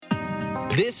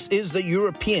This is the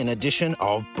European edition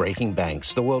of Breaking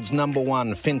Banks, the world's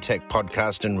 #1 fintech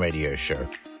podcast and radio show.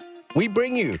 We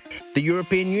bring you the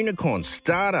European unicorns,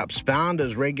 startups,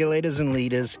 founders, regulators, and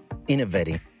leaders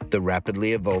innovating the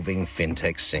rapidly evolving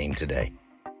fintech scene today.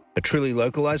 A truly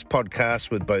localized podcast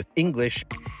with both English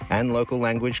and local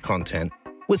language content,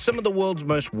 with some of the world's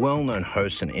most well-known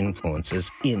hosts and influencers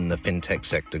in the fintech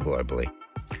sector globally.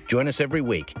 Join us every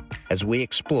week as we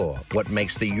explore what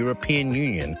makes the European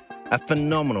Union a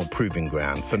phenomenal proving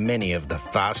ground for many of the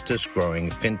fastest growing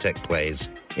fintech players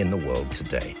in the world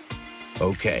today.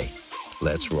 Okay,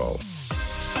 let's roll.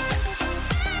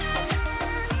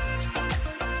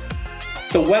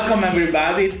 So welcome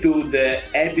everybody to the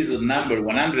episode number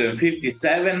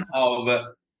 157 of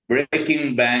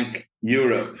Breaking Bank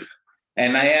Europe.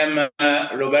 And I am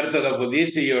Roberto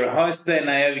Capodici, your host, and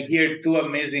I have here two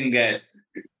amazing guests,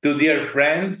 two dear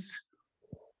friends,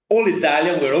 all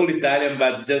Italian. We're all Italian,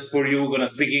 but just for you, we're going to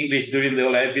speak English during the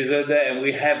whole episode. And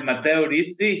we have Matteo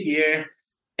Rizzi here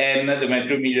and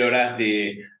Demetrio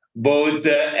Migliorati, both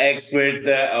experts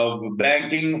of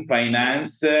banking,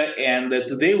 finance. And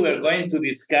today we're going to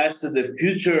discuss the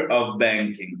future of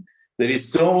banking. There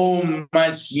is so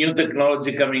much new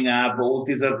technology coming up, all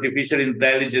this artificial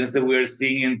intelligence that we're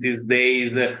seeing in these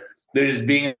days. There is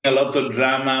being a lot of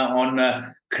drama on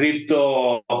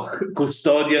crypto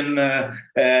custodian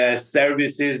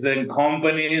services and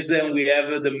companies. And we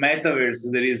have the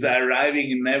Metaverse that is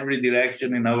arriving in every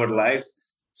direction in our lives.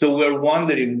 So we're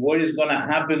wondering what is going to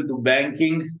happen to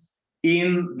banking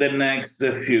in the next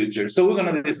future. So we're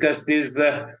going to discuss this.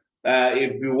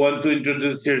 If you want to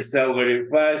introduce yourself very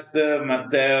fast,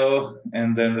 Matteo,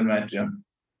 and then Demetrio.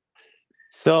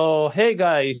 So, hey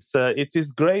guys, it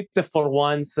is great for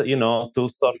once, to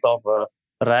sort of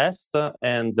rest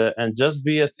and just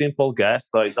be a simple guest.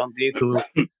 So I don't need to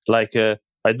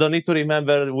I don't need to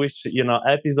remember which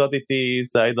episode it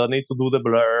is. I don't need to do the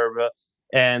blurb,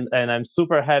 and I'm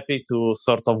super happy to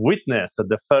sort of witness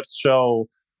the first show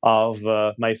of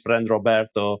my friend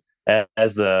Roberto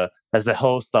as a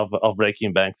host of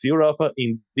Breaking Banks Europe.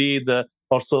 Indeed,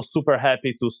 also super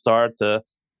happy to start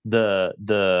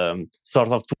the sort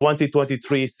of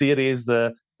 2023 series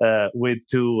with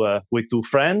two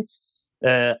friends.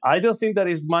 I don't think there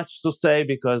is much to say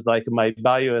because my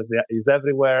bio is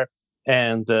everywhere,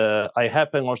 and I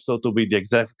happen also to be the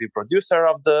executive producer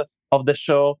of the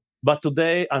show. But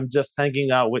today I'm just hanging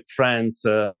out with friends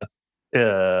on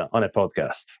a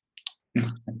podcast.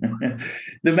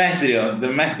 Demetrio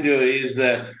is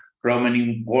from an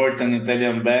important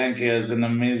Italian bank. He has an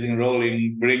amazing role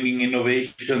in bringing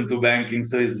innovation to banking.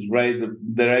 So he's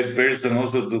the right person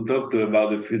also to talk to about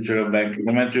the future of banking.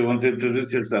 Demetrio, you want to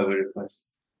introduce yourself very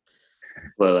fast?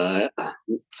 Well,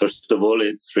 first of all,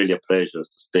 it's really a pleasure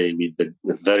to stay with a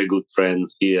very good friend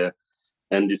here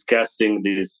and discussing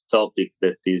this topic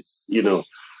that is,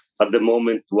 at the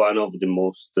moment, one of the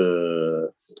most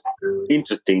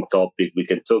interesting topic we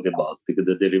can talk about, because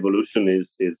the revolution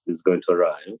is going to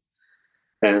arrive.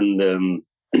 And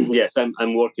yes,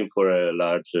 I'm working for a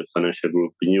large financial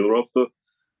group in Europe,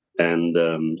 and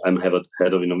I'm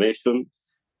head of innovation.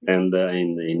 And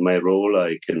in my role,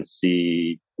 I can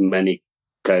see many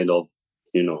kind of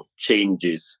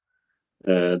changes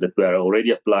that we are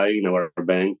already applying in our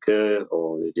bank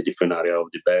or the different area of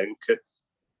the bank.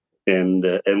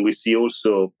 And we see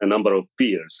also a number of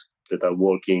peers that are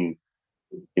working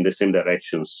in the same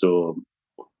direction. So,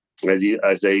 as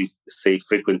I say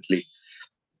frequently,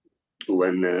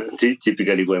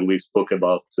 typically when we spoke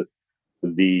about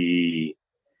the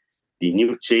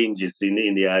new changes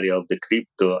in the area of the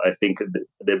crypto, I think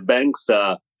the banks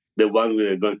are the one who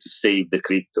are going to save the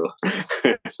crypto,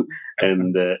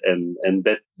 and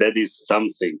that is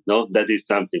something. No, that is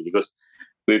something, because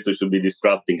crypto should be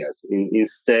disrupting us.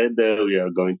 Instead, we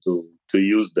are going to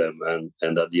use them,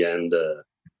 and at the end,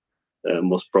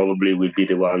 most probably will be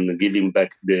the one giving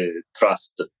back the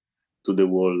trust to the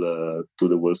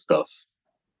world stuff.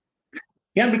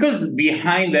 Yeah, because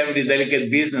behind every delicate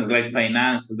business like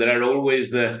finance, there are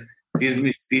always these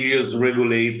mysterious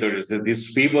regulators,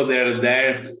 these people that are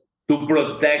there to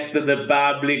protect the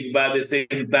public, but at the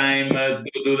same time to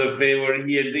do the favor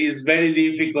here. It is very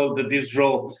difficult, this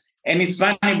role. And it's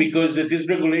funny because these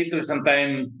regulators I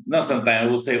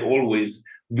will say always,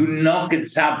 do not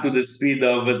catch up to the speed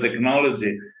of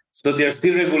technology. So they're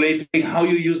still regulating how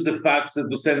you use the fax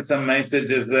to send some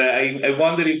messages. I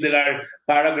wonder if there are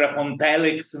paragraph on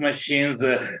telex machines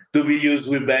to be used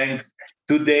with banks.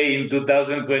 today in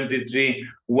 2023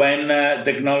 when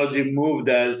technology moved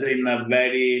us in a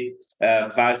very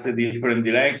fast different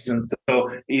direction. So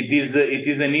it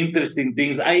is an interesting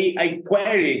thing. I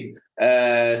query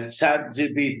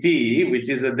ChatGPT, which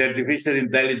is the artificial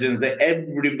intelligence that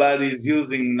everybody is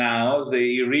using now.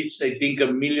 They reached, I think,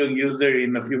 1 million users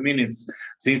in a few minutes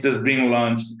since it's been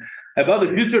launched, about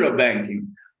the future of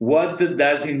banking. What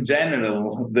does in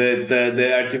general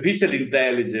the artificial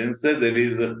intelligence that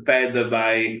is fed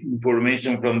by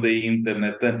information from the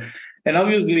internet, and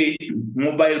obviously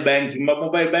mobile banking, but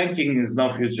mobile banking is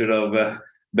not future of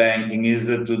banking, is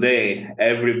today.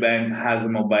 Every bank has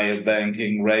mobile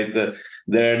banking, right?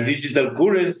 There are digital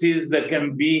currencies that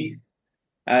can be,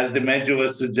 as Demetrio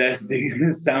was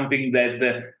suggesting, something that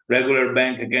the regular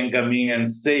bank can come in and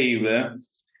save.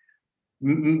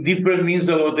 Different means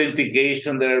of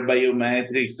authentication. There are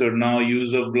biometrics or now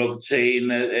use of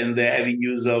blockchain and the heavy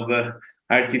use of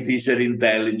artificial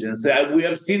intelligence. We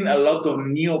have seen a lot of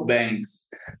neobanks.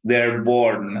 They're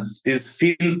born. These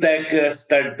fintech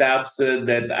startups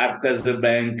that act as a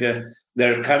bank,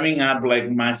 they're coming up like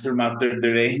mushroom after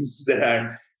the rains. They are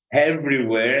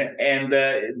everywhere, and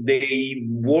they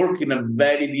work in a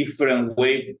very different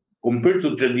way compared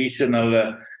to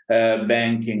traditional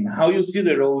banking. How you see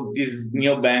the role of these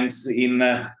neobanks in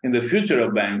the future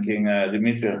of banking,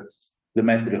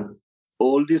 Demetrio?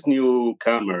 All these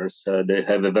newcomers, they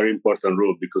have a very important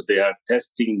role because they are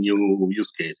testing new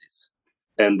use cases,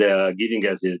 and they are giving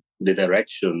us the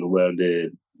direction where the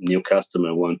new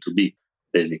customer want to be,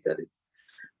 basically.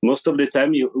 Most of the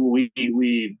time, we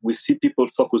see people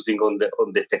focusing on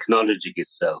the technology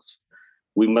itself.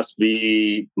 We must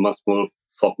be much more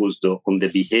focused on the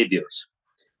behaviors,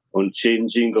 on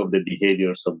changing of the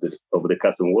behaviors of the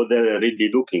customer, what they're really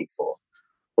looking for,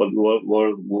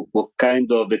 what kind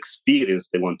of experience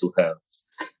they want to have,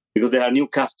 because they are new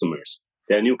customers.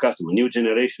 They are new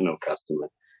generation of customers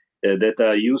that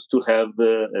are used to have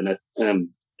a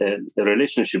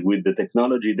relationship with the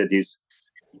technology that is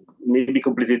maybe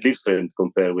completely different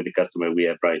compared with the customer we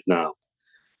have right now,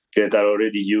 that are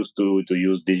already used to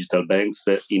use digital banks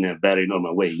in a very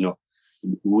normal way.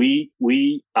 We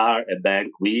are a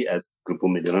bank. We as Gruppo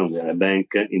Mediolanum, we are a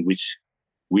bank in which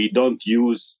we don't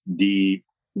use the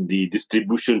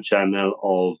distribution channel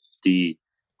of the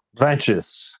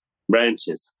branches.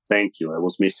 Thank you. I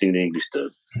was missing the English term.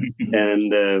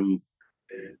 And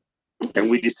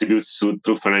we distribute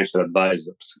through financial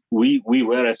advisors. We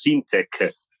were a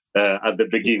fintech at the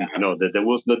beginning. There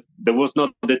was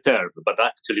not the term, but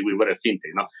actually we were a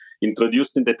fintech.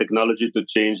 Introducing the technology to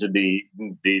change the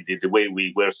way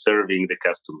we were serving the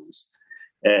customers.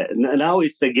 Now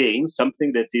it's again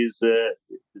something that is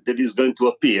going to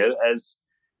appear as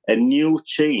a new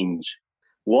change.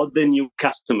 What the new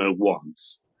customer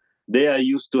wants. They are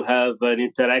used to have an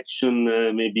interaction,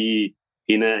 maybe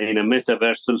in a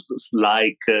metaverse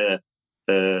like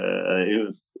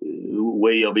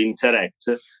way of interact.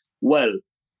 Well,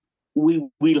 we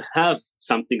will have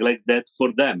something like that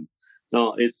for them.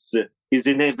 No, it's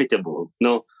inevitable.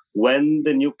 No, when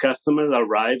the new customer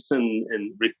arrives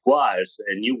and requires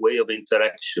a new way of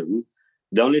interaction,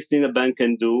 the only thing a bank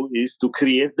can do is to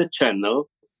create the channel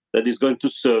that is going to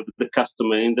serve the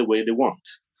customer in the way they want.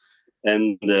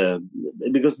 And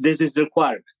because this is a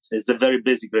requirement, it's a very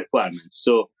basic requirement.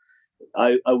 So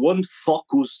I won't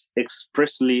focus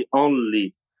expressly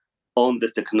only on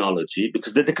the technology,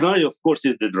 because the technology, of course,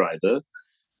 is the driver.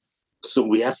 So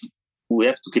we have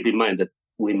to keep in mind that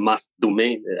we must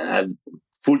have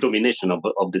full domination of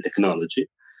the technology.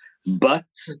 But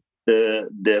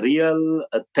the real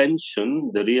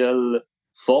attention, the real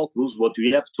focus, what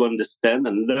we have to understand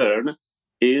and learn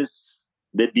is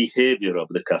the behavior of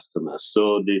the customer.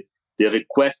 So the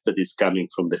request that is coming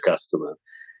from the customer.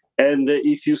 And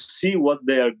if you see what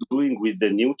they are doing with the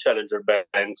new challenger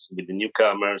banks, with the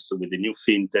newcomers, with the new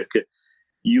fintech,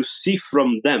 you see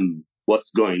from them what's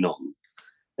going on.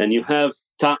 And you have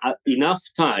enough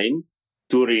time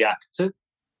to react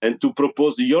and to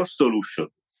propose your solution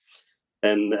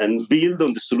and build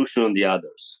on the solution on the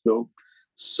others.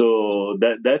 So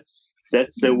that's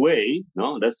the way.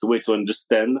 That's the way to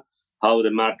understand how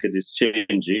the market is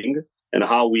changing and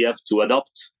how we have to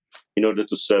adapt in order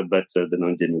to serve better the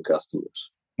new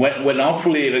customers. When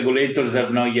hopefully regulators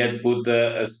have not yet put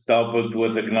a stop to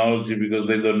a technology because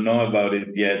they don't know about it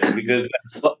yet. Because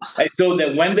I saw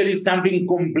that when there is something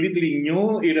completely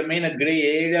new, it remains a gray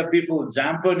area. People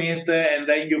jump on it, and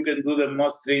then you can do the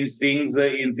most strange things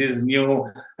in this new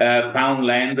found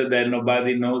land that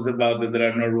nobody knows about. That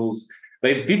there are no rules.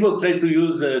 But if people try to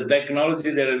use technology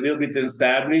that are a little bit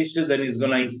established, then it's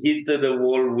going to hit the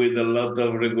wall with a lot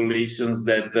of regulations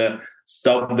that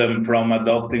stop them from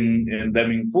adopting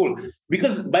them in full.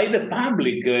 Because by the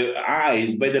public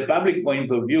eyes, by the public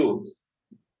point of view,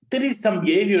 there is some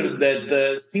behavior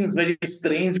that seems very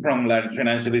strange from large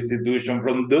financial institutions,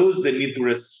 from those that need to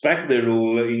respect the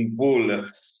rule in full.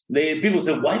 People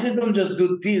say, why they don't just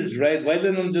do this, right? Why they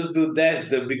don't just do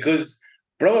that? Because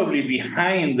probably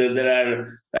behind there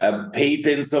are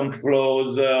patents on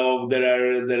flaws, there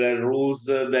are rules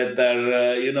that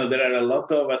are, there are a lot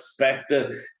of aspects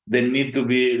that need to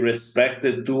be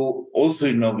respected to also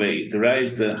innovate,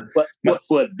 right?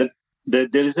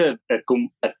 There is a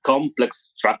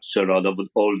complex structure out of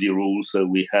all the rules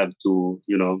we have to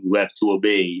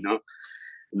obey.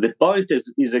 The point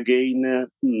is again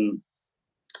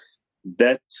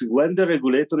that when the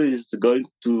regulator is going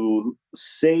to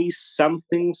say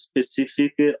something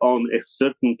specific on a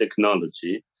certain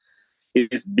technology, it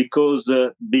is because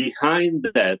behind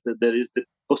that there is the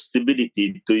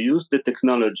possibility to use the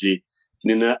technology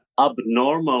in an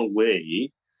abnormal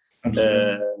way.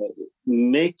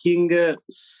 Making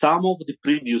some of the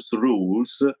previous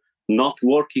rules not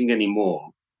working anymore.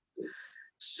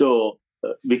 So,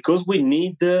 because we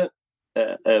need a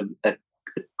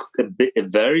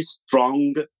very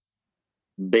strong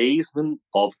basement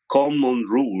of common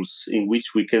rules in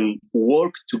which we can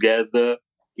work together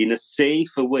in a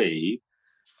safe way.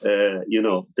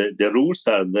 The rules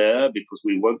are there because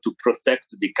we want to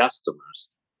protect the customers.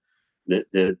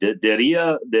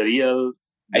 The real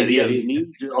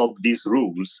need of these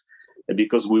rules,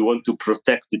 because we want to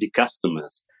protect the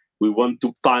customers. We want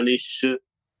to punish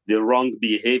the wrong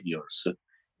behaviors.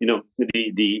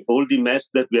 All the mess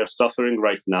that we are suffering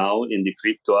right now in the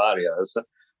crypto areas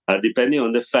are depending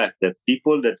on the fact that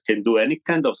people that can do any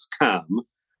kind of scam,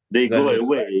 they go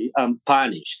away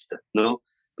unpunished,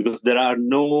 because there are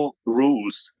no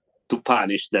rules to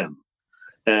punish them.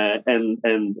 And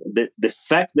the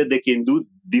fact that they can do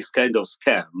this kind of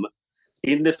scam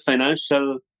in the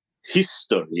financial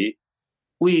history,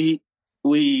 we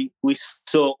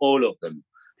saw all of them.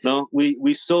 No,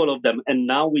 we saw all of them, and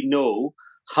now we know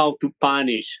how to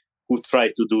punish who try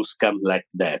to do scam like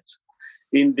that.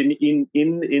 In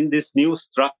these new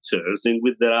structures, in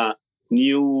which there are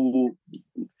new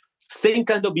same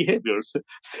kind of behaviors,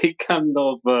 same kind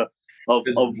of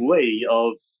way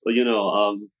of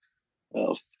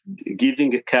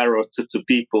giving a carrot to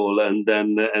people, and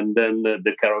then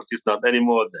the carrot is not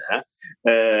anymore there.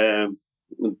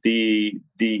 We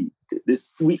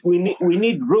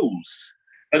need rules.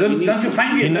 Don't you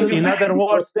find it?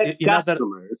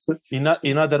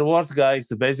 In other words, guys,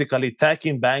 basically tech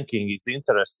in banking is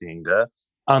interesting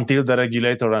until the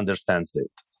regulator understands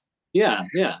it. Yeah.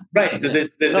 Right.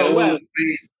 That's the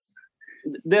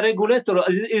regulator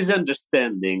is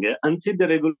understanding until the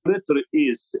regulator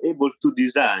is able to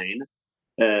design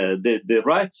the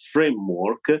right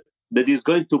framework that is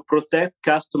going to protect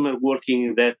customers working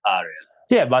in that area.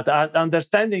 Yeah, but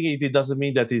understanding it doesn't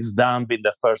mean that it's dumb in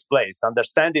the first place.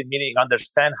 Understanding meaning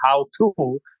understand how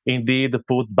to indeed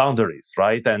put boundaries,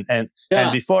 right? And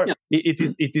before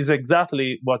it is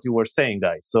exactly what you were saying,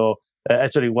 guys. So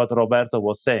actually, what Roberto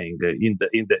was saying in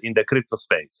the crypto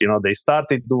space, they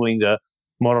started doing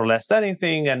more or less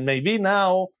anything, and maybe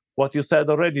now what you said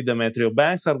already, Demetrio,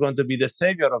 banks are going to be the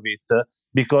savior of it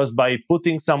because by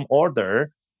putting some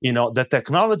order. The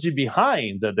technology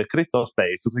behind the crypto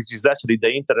space, which is actually the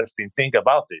interesting thing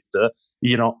about it,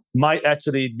 might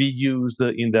actually be used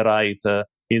in the right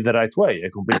way. I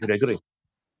completely agree.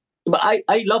 But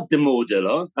I love the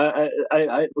model. I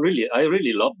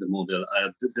really love the model.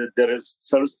 There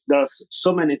are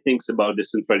so many things about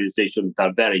decentralization that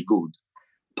are very good,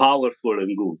 powerful,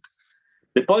 and good.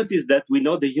 The point is that we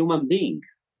know the human being,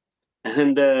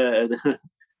 and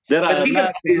there are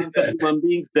human beings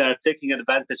that are taking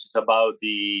advantages about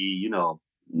the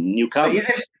newcomers.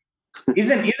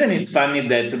 Isn't it funny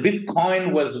that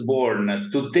Bitcoin was born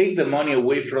to take the money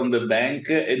away from the bank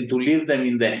and to leave them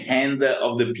in the hand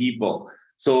of the people?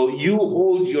 So you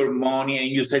hold your money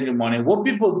and you send your money. What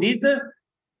people did,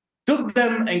 took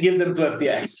them and gave them to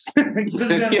FTX.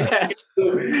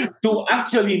 to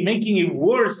actually making it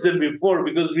worse than before,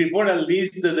 because before at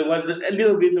least there was a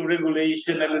little bit of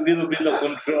regulation and a little bit of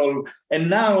control.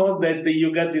 And now that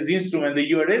you got this instrument that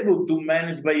you are able to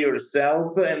manage by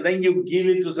yourself, and then you give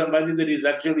it to somebody that is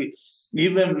actually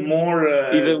even more...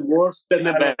 even worse than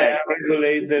the bank.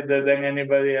 Regulated than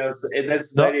anybody else. And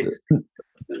that's very...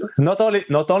 Not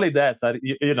only that,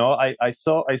 I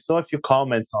saw a few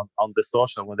comments on the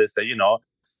social when they say,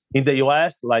 in the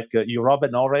US, like you rob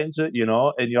an orange, and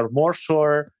you're more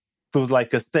sure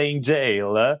like stay in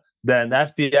jail than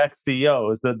FTX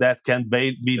CEOs that can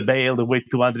be bailed with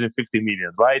 250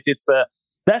 million, right? It's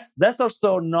that's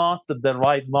also not the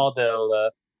right model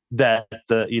that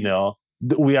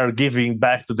we are giving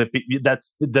back to the people,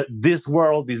 that this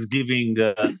world is giving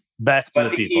back to the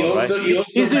But people, he also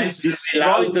This is mentioned the destroying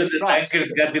laws that the trust.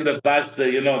 bankers got in the past.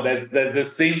 That's the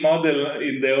same model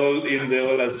in the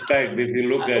whole aspect. If you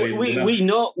look at it,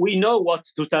 We know what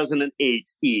 2008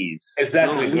 is.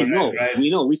 exactly. No, we correct, know. right? We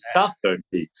know. We suffered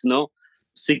it. No,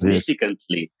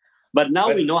 significantly. But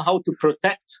now we know how to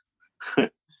protect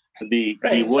the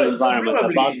Right. whole So environment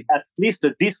about probably at least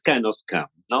this kind of scam.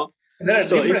 No, there are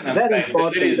so different it's very aspects. There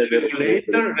important is that the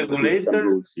regulators some regulators.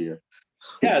 rules here.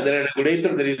 Yeah, there are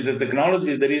regulators, there is the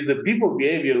technology, there is the people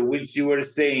behavior, which you were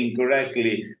saying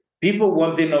correctly. People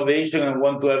want innovation and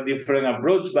want to have different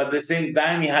approach, but at the same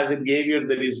time, he has a behavior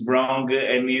that is wrong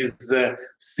and is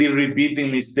still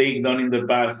repeating mistakes done in the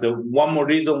past. One more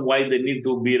reason why they need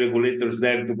to be regulators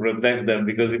there to protect them,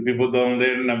 because if people don't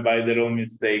learn by their own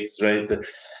mistakes, right?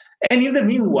 And in the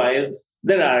meanwhile,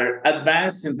 there are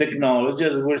advances in technology,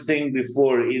 as we were saying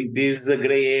before, in this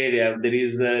gray area, there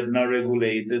is not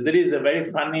regulated. There is a very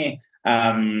funny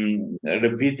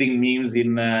repeating memes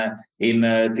in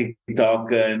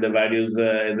TikTok and the various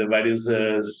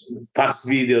fast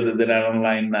videos that there are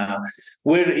online now,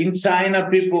 where in China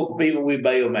people pay with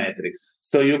biometrics.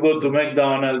 So you go to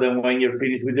McDonald's, and when you're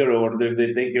finished with your order,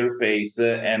 they take your face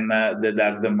and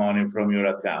deduct the money from your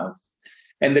account.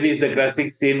 And there is the classic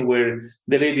scene where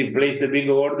the lady places the big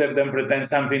order, then pretends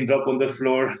something drop on the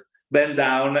floor, bend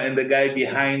down, and the guy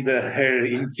behind her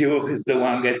in queue is the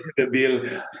one getting the bill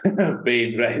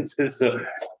paid, right? So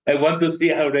I want to see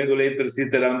how regulators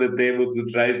sit around the table to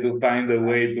try to find a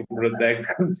way to protect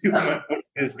consumers from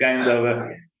this kind of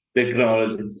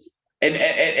technology. And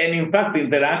in fact,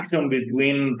 interaction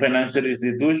between financial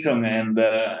institution and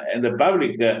the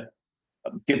public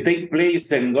can take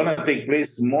place and gonna take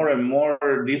place more and more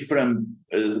different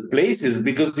places,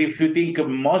 because if you think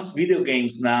most video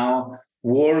games now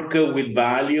work with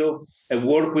value and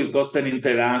work with constant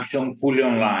interaction fully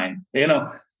online.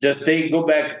 Just go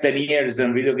back 10 years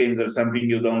and video games are something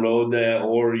you download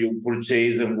or you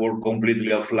purchase and work completely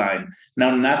offline.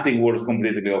 Now nothing works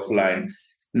completely offline.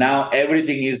 Now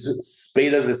everything is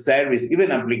paid as a service,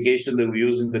 even application that we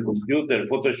use in the computer.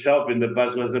 Photoshop in the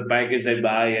past was a package I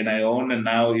buy and I own, and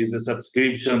now is a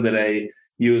subscription that I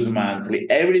use monthly.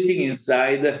 Everything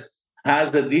inside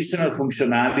has additional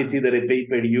functionality that I pay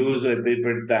per use or I pay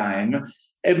per time.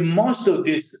 And most of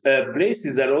these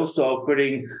places are also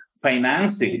offering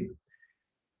financing.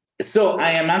 So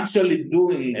I am actually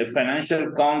doing a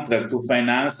financial contract to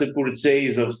finance the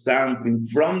purchase of something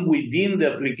from within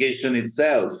the application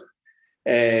itself,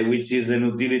 which is an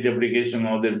utility application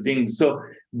or other things. So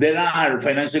there are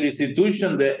financial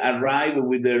institutions that arrive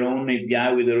with their own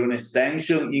API, with their own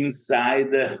extension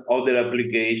inside the other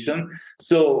application.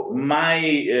 So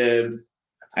my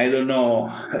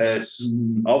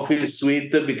office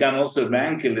suite become also a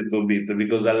bank a little bit,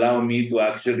 because allow me to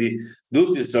actually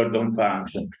do this sort of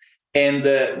function. And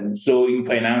so in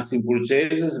financing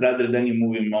purchases rather than in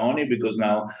moving money, because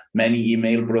now many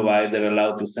email providers are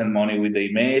allowed to send money with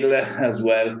email as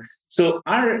well. So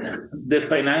are the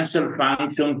financial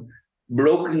function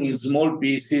broken in small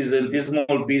pieces, and these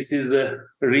small pieces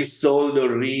resold or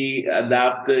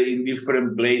readapted in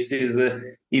different places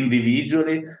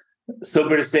individually? So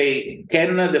per se,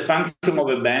 can the function of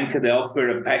a bank that offer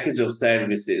a package of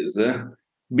services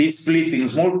be split in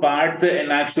small part, and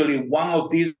actually one of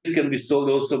these can be sold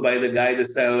also by the guy that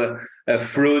sell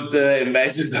fruit and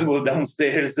vegetables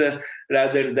downstairs,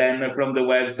 rather than from the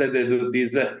website that do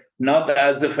this not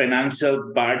as a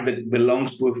financial part that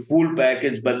belongs to a full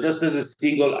package, but just as a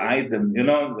single item. I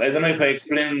don't know if I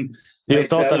explain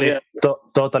myself.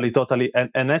 Totally.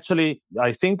 And actually,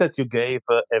 I think that you gave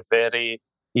a very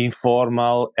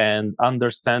informal and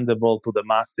understandable to the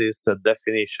masses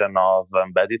definition of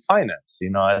embedded finance.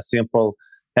 As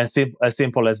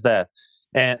simple as that.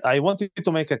 And I wanted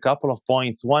to make a couple of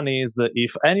points. One is,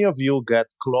 if any of you get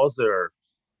closer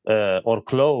or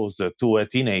close to a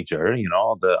teenager,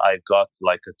 I've got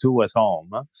like two at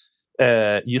home.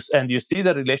 You see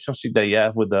the relationship they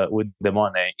have with the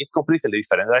money is completely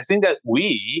different. I think that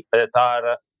we that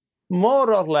are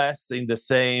more or less in the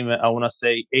same, I want to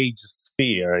say, age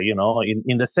sphere,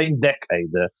 in the same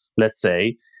decade, let's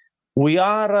say, we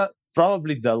are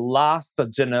probably the last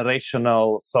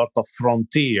generational sort of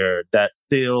frontier that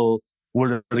still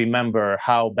will remember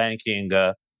how banking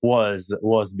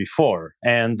was before.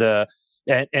 And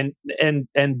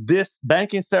this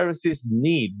banking services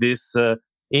need this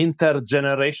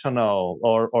intergenerational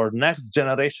or next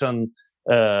generation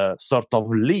sort of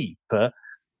leap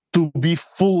to be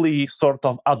fully sort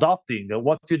of adopting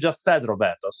what you just said,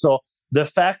 Roberto. So the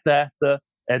fact that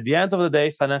at the end of the day,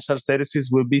 financial services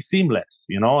will be seamless,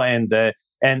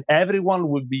 and everyone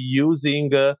will be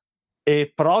using a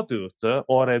product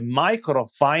or a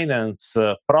microfinance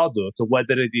product,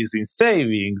 whether it is in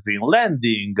savings, in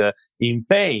lending, in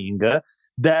paying,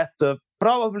 that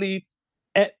probably,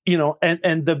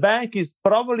 and the bank is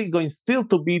probably going still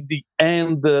to be the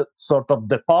end sort of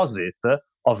deposit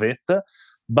of it,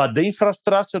 but the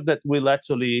infrastructure that will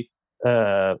actually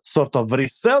sort of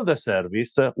resell the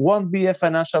service won't be a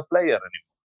financial player anymore.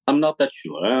 I'm not that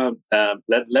sure.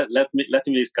 Let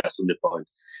me discuss on the point,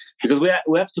 because we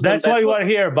have to. That's why you are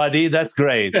here, buddy. That's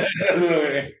great.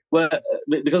 Well,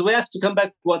 because we have to come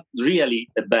back what really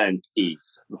a bank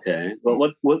is. Okay,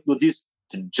 well, what is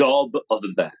the job of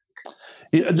a bank?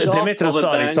 Demetrio,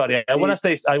 sorry. I want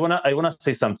to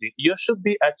say something. You should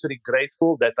be actually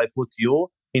grateful that I put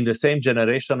you in the same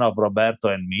generation of Roberto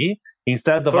and me,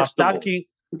 instead of attacking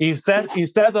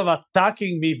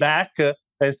me back.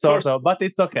 But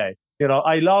it's okay.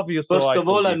 I love you. So first of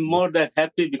all, I'm more than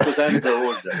happy because I'm the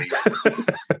older.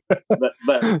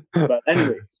 but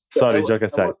anyway, sorry, joke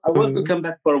aside. I want to come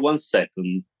back for 1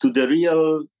 second to the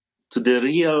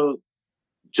real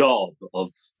job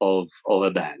of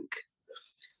a bank.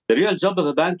 The real job of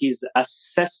a bank is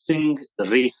assessing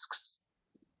risks.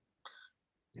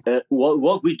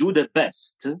 What we do the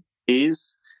best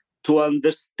is to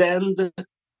understand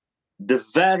the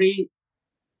very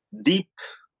deep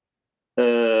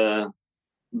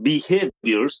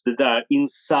behaviors that are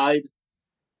inside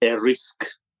a risk.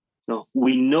 No,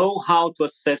 we know how to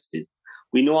assess it.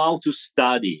 We know how to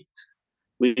study it.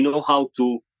 We know how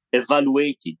to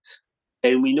evaluate it.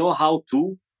 And we know how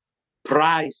to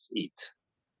price it.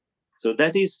 So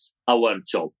that is our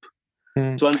job,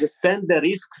 to understand the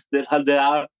risks that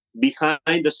are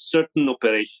behind a certain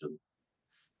operation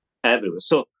everywhere.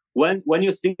 So when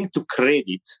you think to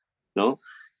credit,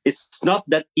 it's not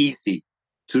that easy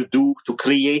to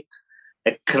create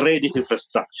a credit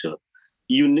infrastructure.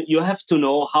 You have to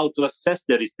know how to assess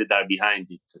the risks that are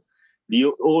behind it,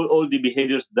 all the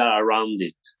behaviors that are around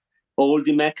it, all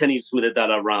the mechanisms that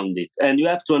are around it, and you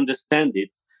have to understand it,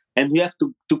 and you have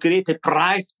to create a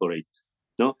price for it.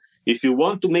 If you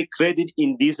want to make credit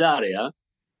in this area,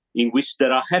 in which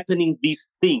there are happening these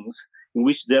things, in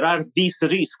which there are these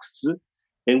risks,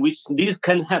 in which this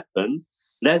can happen,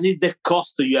 that is the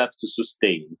cost you have to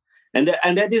sustain. And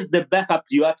that is the backup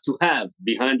you have to have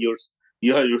behind your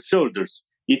shoulders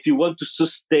if you want to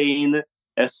sustain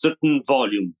a certain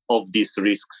volume of these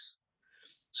risks.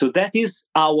 So that is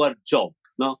our job,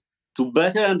 to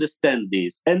better understand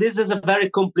this. And this is a very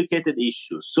complicated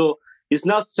issue. So it's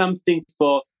not something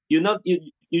for you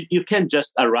can't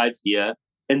just arrive here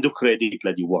and do credit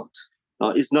like you want.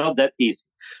 It's not that easy.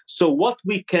 So what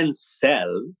we can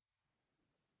sell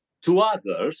to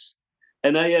others,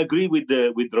 and I agree with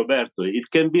Roberto,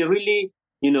 it can be really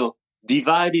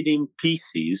divided in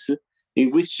pieces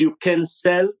in which you can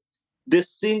sell the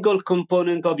single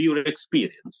component of your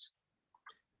experience.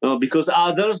 Because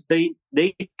others they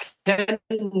can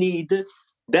need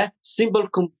that single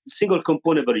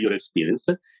component of your experience.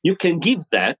 You can give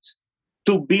that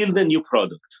to build a new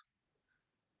product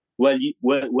where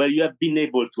you have been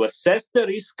able to assess the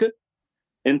risk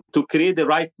and to create the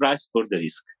right price for the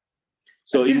risk.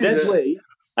 So in that way,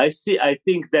 I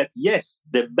think that yes,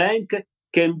 the bank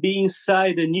can be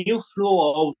inside a new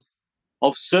flow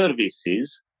of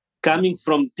services coming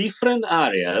from different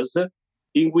areas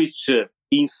in which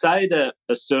inside a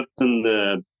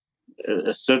certain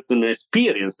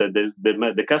experience that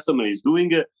the customer is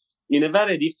doing in a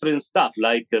very different stuff,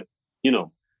 like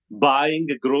buying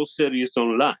groceries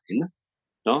online.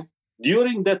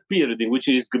 During that period in which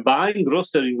he is buying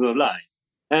groceries online,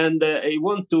 and I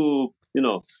want to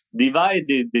divide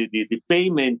the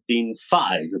payment in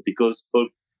 5 because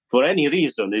for any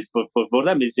reason for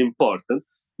them it's important.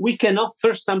 We can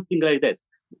offer something like that.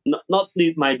 Not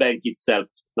my bank itself,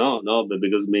 no, but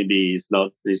because maybe it's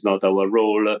not our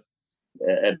role.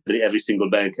 Every single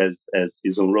bank has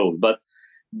his own role, but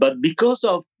because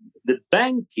of the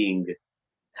banking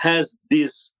has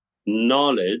this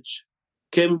knowledge,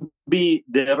 can be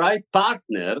the right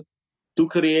partner to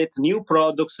create new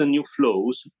products and new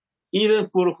flows, even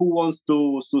for who wants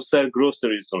to sell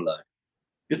groceries online.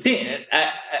 You see,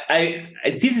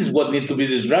 this is what needs to be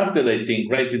disrupted, I think,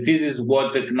 right? This is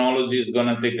what technology is going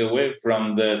to take away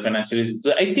from the financial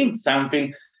institutions. I think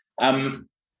something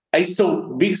I saw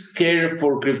big scare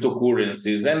for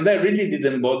cryptocurrencies, and that really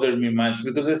didn't bother me much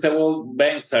because I said, well,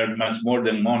 banks are much more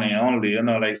than money only,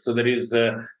 so there is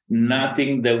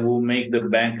nothing that will make the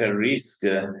bank a risk.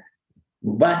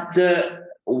 But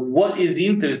what is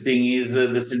interesting is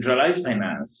the centralized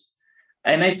finance.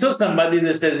 And I saw somebody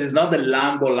that says it's not the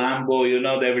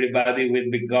Lambo, everybody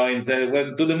with Bitcoin said,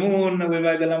 went to the moon, we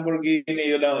buy the Lamborghini,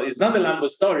 it's not the Lambo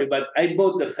story, but I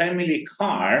bought the family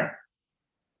car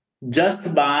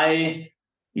just by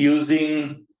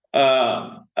using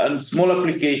a small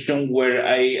application where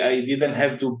I didn't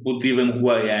have to put even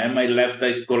who I am. I left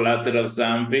as collateral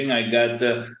something. I got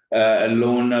a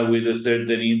loan with a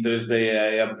certain interest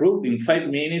I approved in 5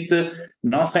 minutes,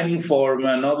 no signing form,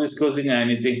 not disclosing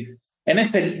anything. And I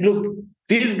said, look,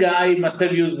 this guy must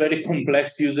have used very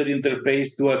complex user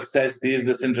interface to access this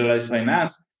decentralized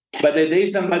finance. But the day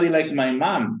somebody like my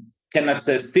mom can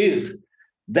access this,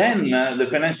 then the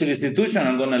financial institution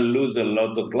are going to lose a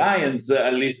lot of clients.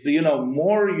 At least,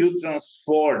 more you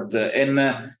transport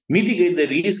and mitigate the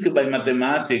risk by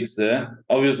mathematics.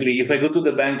 Obviously, if I go to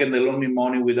the bank and they loan me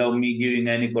money without me giving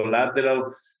any collateral,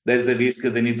 there's a risk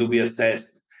that need to be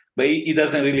assessed. But it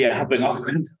doesn't really happen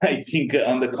often, I think,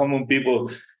 on the common people.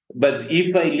 But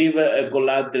if I leave a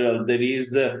collateral, there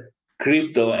is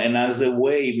crypto and as a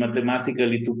way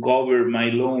mathematically to cover my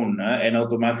loan and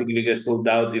automatically get sold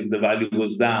out if the value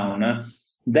goes down,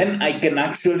 then I can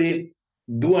actually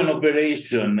do an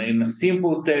operation in a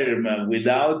simple term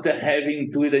without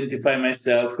having to identify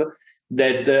myself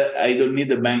that I don't need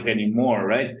the bank anymore,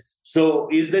 right? So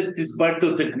is that this part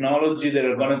of technology that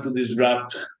are going to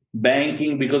disrupt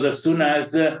banking? Because as soon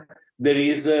as there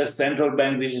is central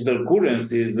bank digital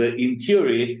currencies, in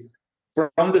theory,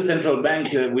 from the central bank,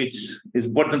 which is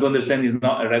important to understand, is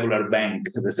not a regular bank.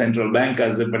 The central bank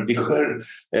has a particular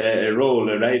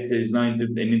role, right? It's not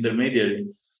an intermediary.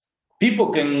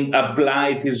 People can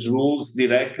apply these rules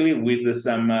directly with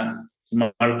some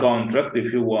smart contract,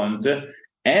 if you want,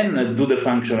 and do the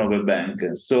function of a bank.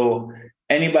 So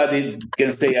anybody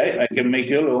can say, I can make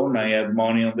you a loan, I have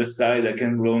money on the side, I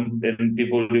can loan, and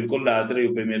people leave collateral,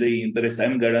 you pay me the interest,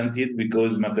 I'm guaranteed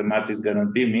because mathematics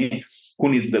guarantee me. Who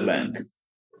needs the bank?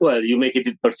 Well, you make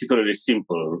it particularly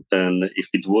simple. And if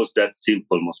it was that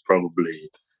simple, most probably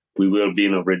we will have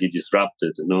been already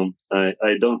disrupted.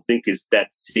 I don't think it's that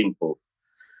simple.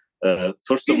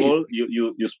 First of all,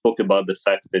 you spoke about the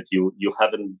fact that you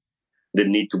haven't the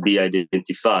need to be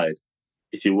identified.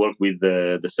 If you work with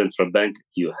the central bank,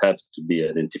 you have to be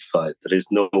identified. There is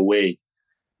no way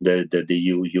that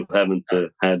you haven't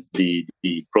had the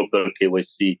proper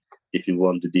KYC if you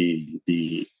want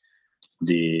the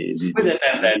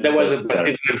there was a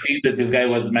particular thing that this guy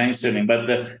was mentioning, but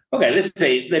okay, let's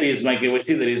say there is my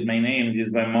KYC, there is my name, this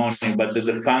is my money, but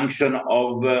the function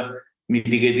of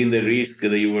mitigating the risk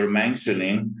that you were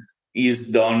mentioning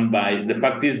is done by, the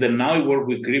fact is that now I work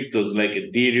with cryptos like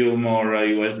Ethereum or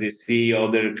USDC,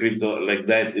 other crypto like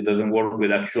that. It doesn't work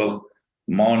with actual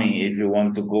money, if you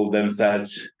want to call them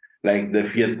such, like the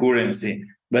fiat currency.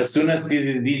 But as soon as this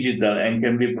is digital and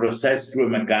can be processed through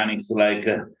mechanics like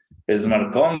a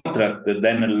smart contract,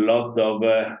 then a lot of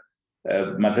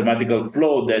mathematical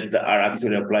flow that are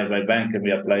actually applied by bank can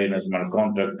be applied in a smart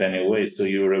contract anyway. So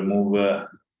you remove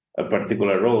a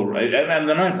particular role. I don't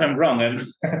know if I'm wrong. I'm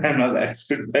not an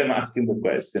expert. I'm asking the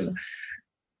question.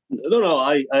 No,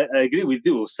 I agree with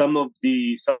you. Some of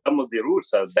the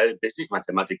rules are very basic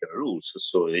mathematical rules.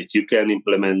 So if you can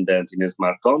implement that in a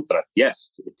smart contract,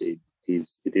 yes, it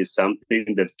is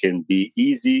something that can be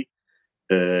easy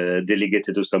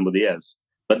delegated to somebody else.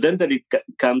 But then that it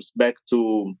comes back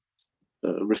to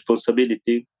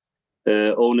responsibility,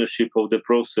 ownership of the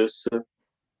process.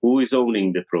 Who is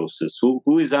owning the process?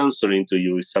 Who is answering to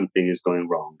you if something is going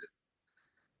wrong?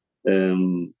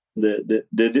 The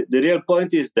real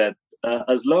point is that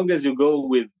as long as you go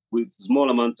with small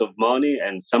amount of money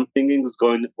and something is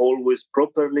going always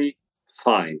properly,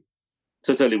 fine,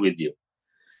 totally with you.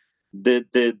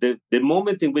 The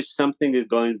moment in which something is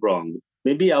going wrong,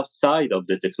 maybe outside of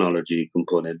the technology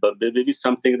component, but maybe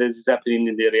something that is happening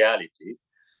in the reality,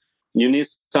 you need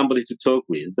somebody to talk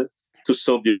with to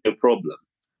solve your problem.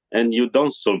 And you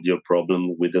don't solve your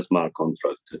problem with a smart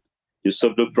contract. You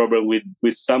solve the problem with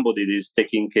somebody that is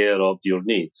taking care of your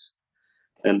needs.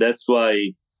 And that's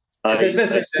why I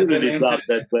really love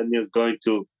that when you're going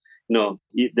to,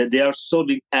 that they are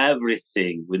solving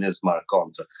everything with a smart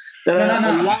contract. There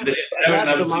are a large amount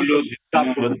of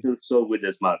stuff that you solve with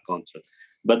a smart contract.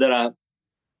 But there are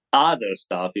other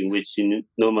stuff in which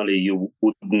normally you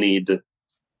would need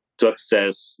to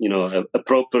access, a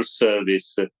proper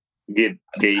service gave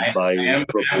by. I am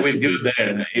with you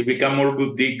there. It become more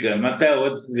boutique. Matteo,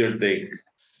 what is your take?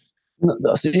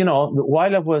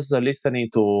 While I was listening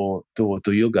to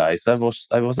you guys, I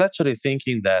was actually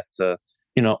thinking that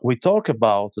we talk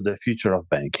about the future of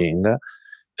banking.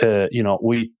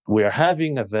 We are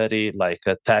having a very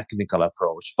a technical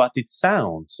approach, but it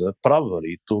sounds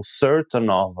probably to certain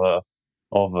of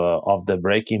the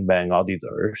breaking bank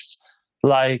auditors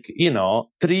like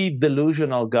three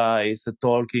delusional guys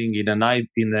talking in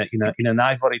an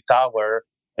ivory tower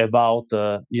about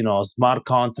smart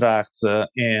contracts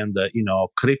and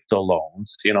crypto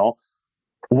loans.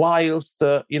 Whilst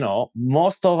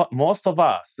most of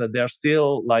us they're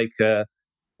still like.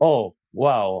 Oh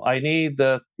wow, I need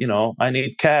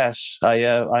cash.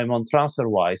 I'm on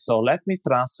TransferWise, so let me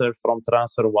transfer from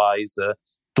TransferWise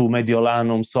to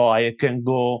Mediolanum so I can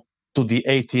go to the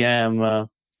ATM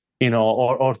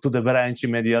or to the branch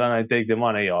in Mediolanum and take the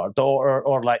money out,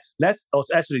 or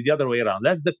actually the other way around,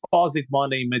 let's deposit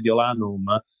money in Mediolanum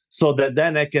so that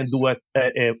then I can do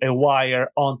a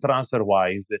wire on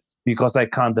TransferWise because I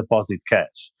can't deposit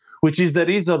cash, which is the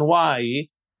reason why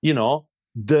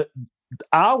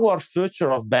our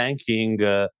future of banking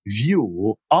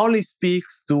view only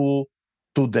speaks to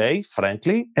today,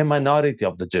 frankly, a minority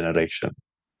of the generation.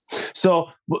 So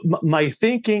my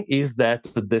thinking is that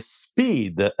the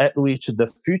speed at which the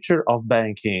future of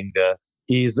banking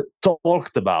is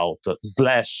talked about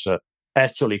 /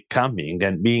 actually coming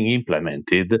and being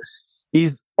implemented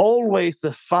is always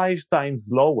 5 times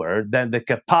lower than the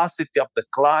capacity of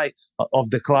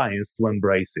the clients to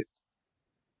embrace it.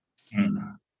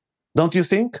 Mm. Don't you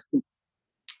think?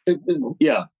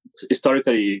 Yeah,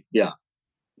 historically, yeah.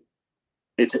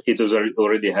 It has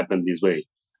already happened this way.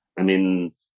 I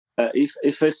mean,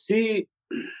 if I see,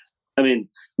 I mean,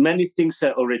 many things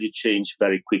have already changed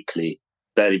very quickly,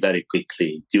 very, very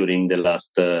quickly during the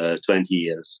last 20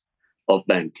 years of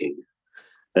banking.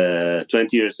 20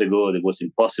 years ago, it was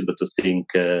impossible to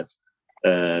think to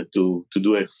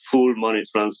do a full money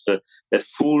transfer, a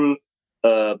full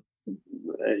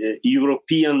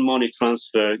European money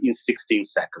transfer in 16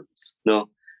 seconds. No,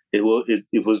 it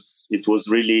was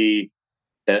really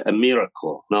a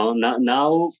miracle. No,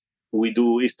 now we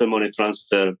do instant money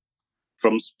transfer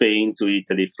from Spain to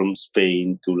Italy, from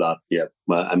Spain to Latvia.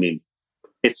 I mean,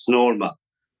 it's normal.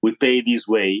 We pay this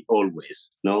way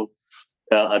always. No,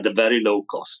 at a very low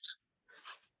cost.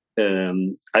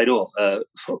 I know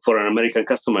for an American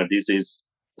customer, this is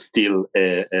still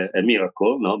a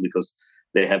miracle, no, because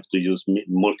they have to use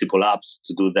multiple apps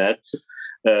to do that.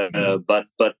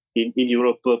 But in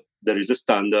Europe, there is a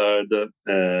standard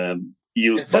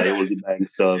used by all the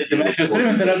banks.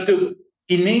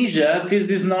 In Asia, this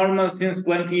is normal since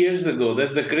 20 years ago.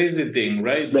 That's the crazy thing,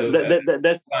 right?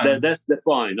 That's the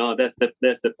point. No, that's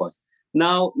the point.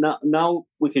 Now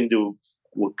we can do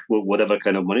whatever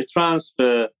kind of money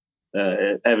transfer.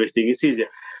 Everything is easier.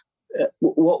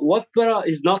 What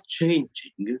is not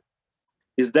changing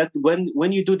is that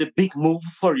when you do the big move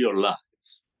for your life,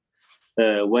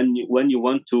 when you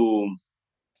want to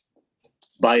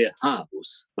buy a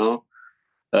house, no?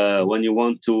 When you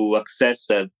want to access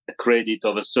a credit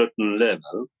of a certain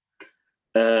level,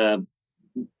 the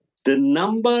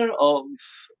number of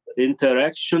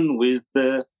interaction with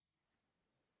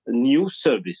new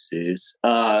services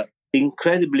are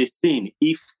incredibly thin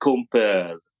if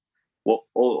compared to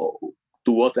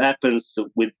what happens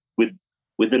with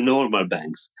the normal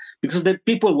banks, because the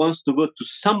people wants to go to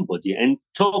somebody and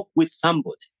talk with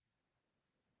somebody.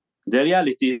 The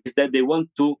reality is that they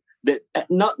want to.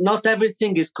 Not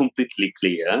everything is completely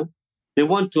clear. They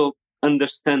want to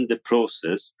understand the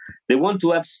process. They want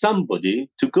to have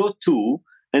somebody to go to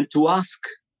and to ask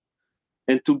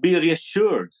and to be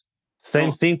reassured.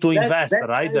 Same thing to invest,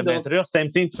 right, Demetrio? Same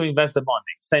thing to invest the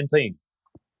money. Same thing.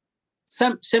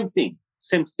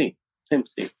 Same thing.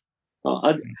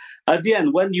 At the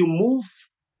end, when you move,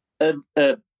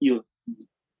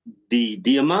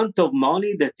 the amount of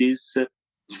money that is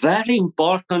very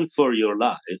important for your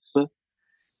life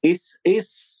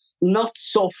is not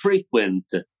so frequent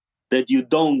that you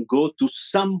don't go to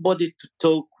somebody to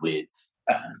talk with.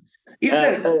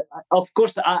 Of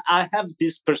course, I have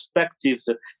this perspective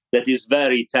that is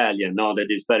very Italian, no, that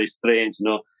is very strange.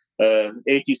 No,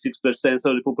 86%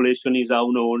 of the population is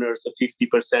owners,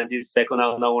 50% is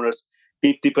second-hand owners,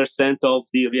 50% of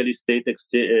the real estate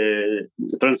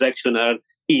transaction are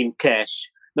in cash.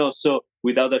 No, so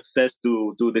without access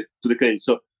to the credit.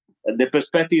 So the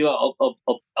perspective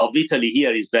of Italy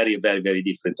here is very, very, very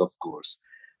different, of course.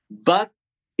 But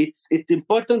it's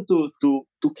important to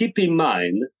keep in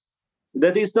mind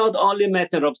that it's not only a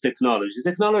matter of technology.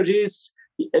 Technology is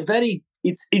a very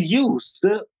it's used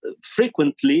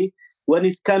frequently when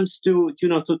it comes to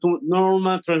to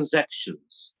normal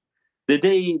transactions,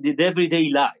 the everyday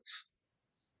life.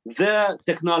 Their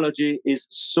technology is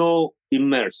so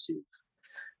immersive.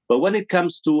 But when it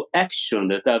comes to action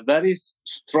that are very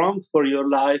strong for your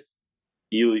life,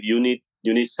 you need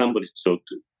somebody to talk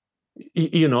to.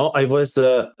 I was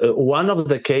one of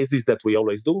the cases that we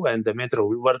always do, and the Metro.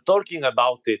 We were talking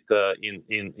about it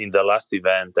in the last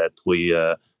event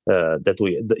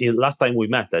last time we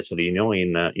met, actually,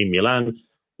 in Milan.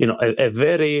 A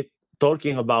very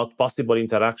talking about possible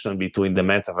interaction between the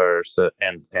metaverse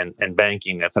and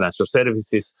banking and financial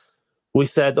services. We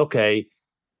said, okay,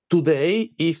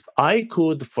 today, if I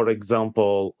could, for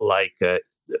example, like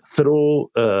through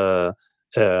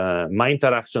my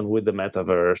interaction with the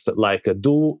metaverse, like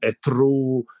do a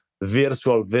true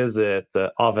virtual visit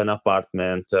of an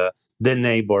apartment, the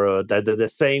neighborhood, at the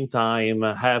same time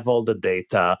have all the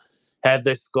data, have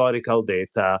the historical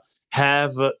data,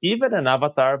 have even an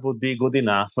avatar would be good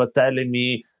enough telling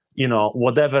me,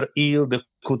 whatever yield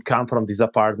could come from this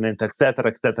apartment, etc.,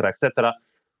 etc., etc.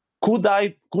 Could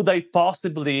I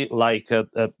possibly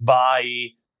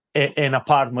buy an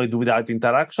apartment without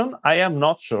interaction? I am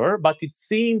not sure, but it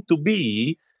seemed to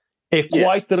be a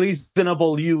quite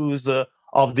reasonable use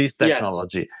of this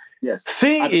technology. Yes.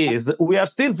 Thing is, we are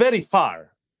still very far,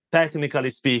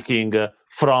 technically speaking,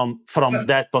 from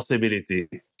that possibility.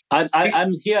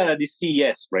 I'm here at the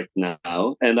CES right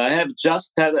now, and I have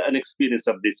just had an experience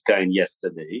of this kind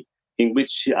yesterday, in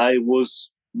which I was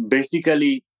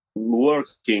basically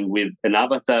working with an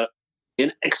avatar,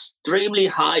 an extremely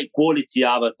high quality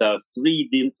avatar,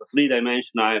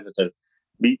 three-dimensional avatar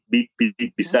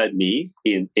beside me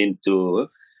into.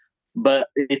 But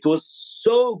it was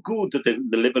so good,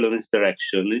 the level of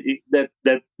interaction, that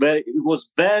it was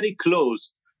very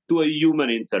close to a human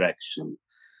interaction.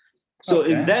 So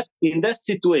in that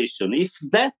situation, if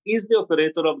that is the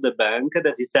operator of the bank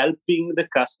that is helping the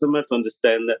customer to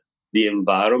understand the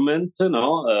environment,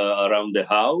 around the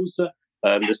house,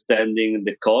 understanding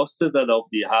the cost of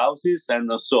the houses,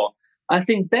 and so on, I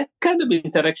think that kind of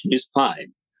interaction is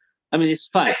fine. I mean, it's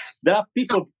fine. There are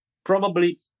people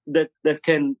probably that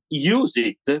can use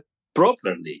it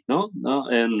properly,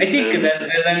 And I think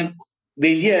that the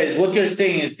idea is what you're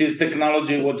saying is this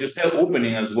technology, what you're still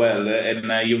opening as well,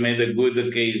 and you made a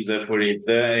good case for it.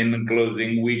 In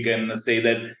closing, we can say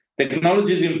that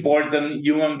technology is important.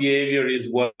 Human behavior is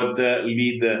what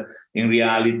lead in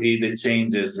reality the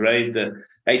changes, right?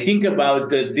 I think about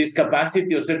this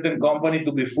capacity of certain company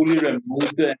to be fully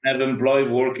remote and have employees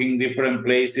working different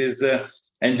places.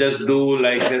 And just do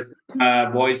like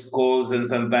voice calls and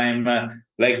sometimes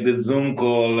like the Zoom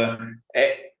call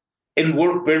and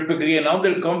work perfectly.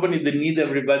 Another company that need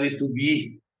everybody to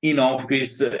be in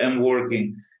office and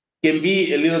working can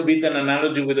be a little bit an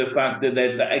analogy with the fact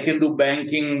that I can do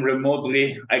banking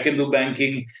remotely. I can do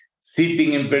banking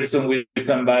sitting in person with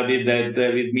somebody that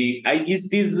with me. Is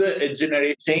this a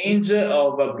generation change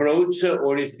of approach,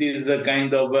 or is this a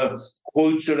kind of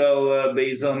cultural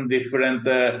based on different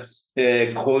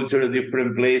culture,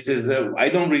 different places? I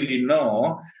don't really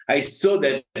know. I saw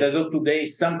that as of today,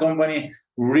 some company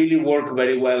really work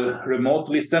very well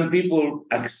remotely. Some people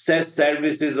access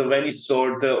services of any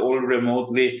sort all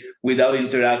remotely without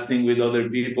interacting with other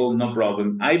people, no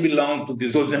problem. I belong to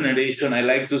this old generation. I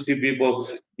like to see people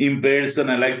in person.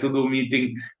 I like to do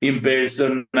meeting in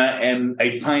person, and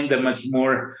I find them much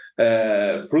more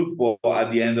fruitful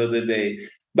at the end of the day.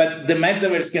 But the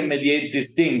metaverse can mediate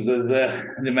these things, as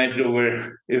the Metro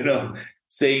were,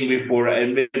 saying before,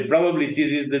 and probably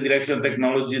this is the direction of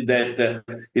technology that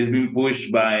is being pushed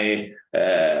by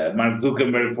Mark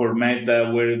Zuckerberg for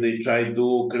Meta, where they try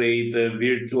to create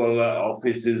virtual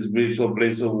offices, virtual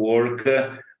place of work,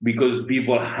 because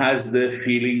people has the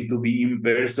feeling to be in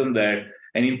person there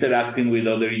and interacting with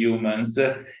other humans,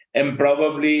 and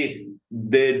probably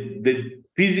the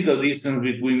physical distance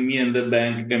between me and the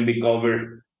bank can be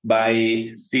covered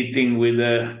by sitting with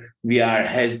a VR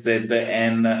headset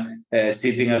and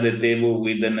sitting at the table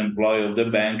with an employee of the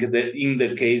bank that in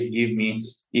the case give me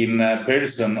in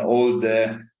person all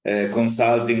the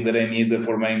consulting that I need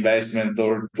for my investment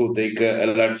or to take a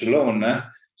large loan.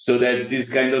 So that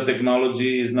this kind of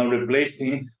technology is not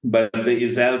replacing, but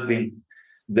is helping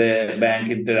the bank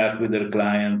interact with their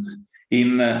client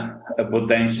in a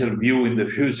potential view in the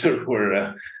future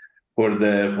for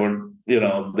the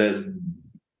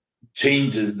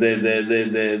changes,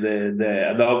 the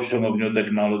adoption of new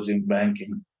technology in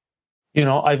banking.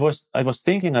 I was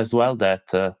thinking as well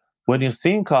that when you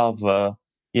think of the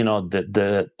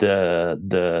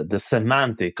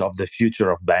semantic of the future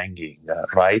of banking,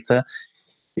 right?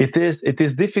 it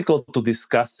is difficult to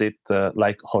discuss it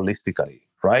like holistically,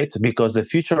 right? Because the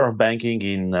future of banking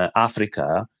in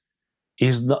Africa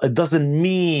it doesn't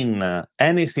mean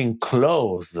anything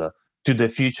close to the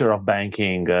future of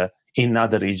banking in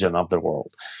other region of the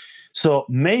world. So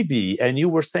maybe, and you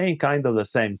were saying kind of the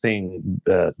same thing.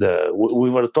 We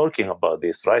were talking about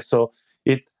this, right? So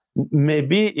it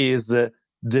maybe is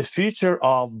the future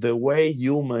of the way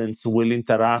humans will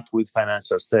interact with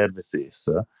financial services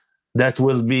that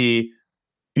will be,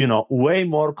 way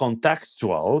more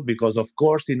contextual, because of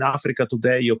course in Africa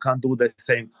today you can't do the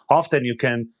same. Often you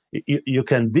can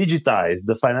digitize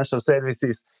the financial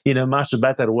services in a much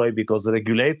better way because the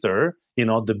regulator,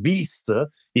 the beast,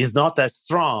 is not as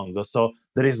strong. So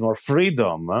there is more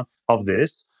freedom of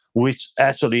this, which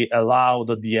actually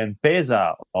allowed the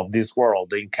M-Pesa of this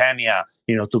world in Kenya,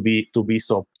 to be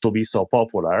so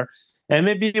popular. And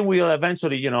maybe we'll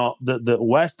eventually, the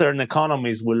Western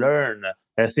economies will learn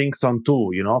things on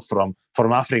too,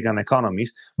 from African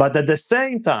economies. But at the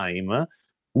same time,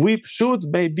 we should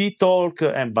maybe talk,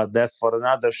 but that's for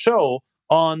another show,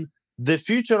 on the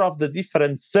future of the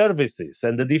different services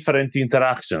and the different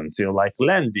interactions, like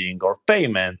lending or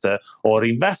payment or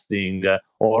investing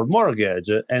or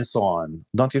mortgage and so on.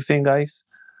 Don't you think, guys?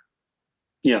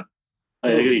 Yeah, I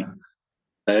agree.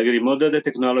 More than the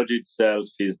technology itself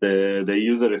is the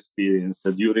user experience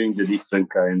during the different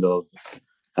kind of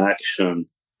action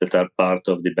that are part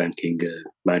of the banking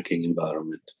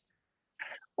environment.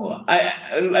 Well,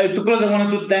 to close, I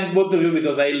wanted to thank both of you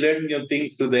because I learned new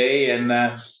things today, and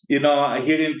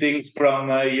hearing things from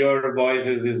your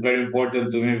voices is very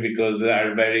important to me because they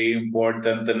are very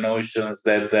important notions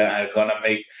that are gonna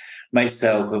make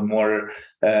myself more,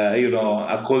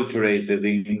 acculturated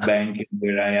in banking,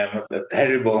 where I am a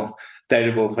terrible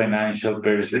financial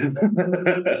person.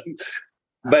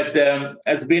 But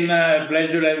it's been a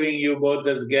pleasure having you both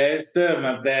as guests,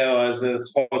 Matteo as a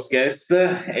host guest,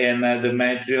 and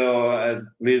Demetrio as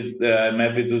pleased. I'm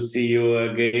happy to see you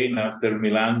again after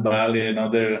Milan, Bali,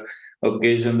 another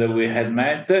occasion that we had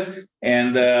met.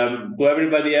 And to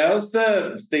everybody else,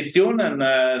 stay tuned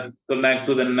and connect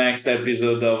to the next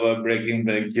episode of Breaking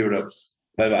Bank Europe.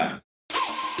 Bye-bye.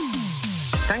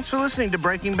 Thanks for listening to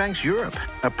Breaking Banks Europe,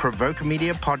 a Provoke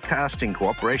Media podcast in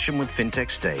cooperation with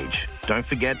FinTech Stage. Don't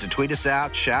forget to tweet us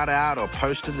out, shout out, or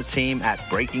post to the team at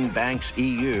Breaking Banks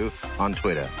EU on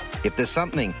Twitter. If there's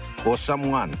something or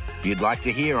someone you'd like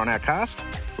to hear on our cast,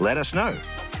 let us know.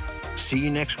 See you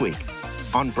next week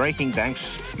on Breaking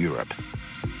Banks Europe.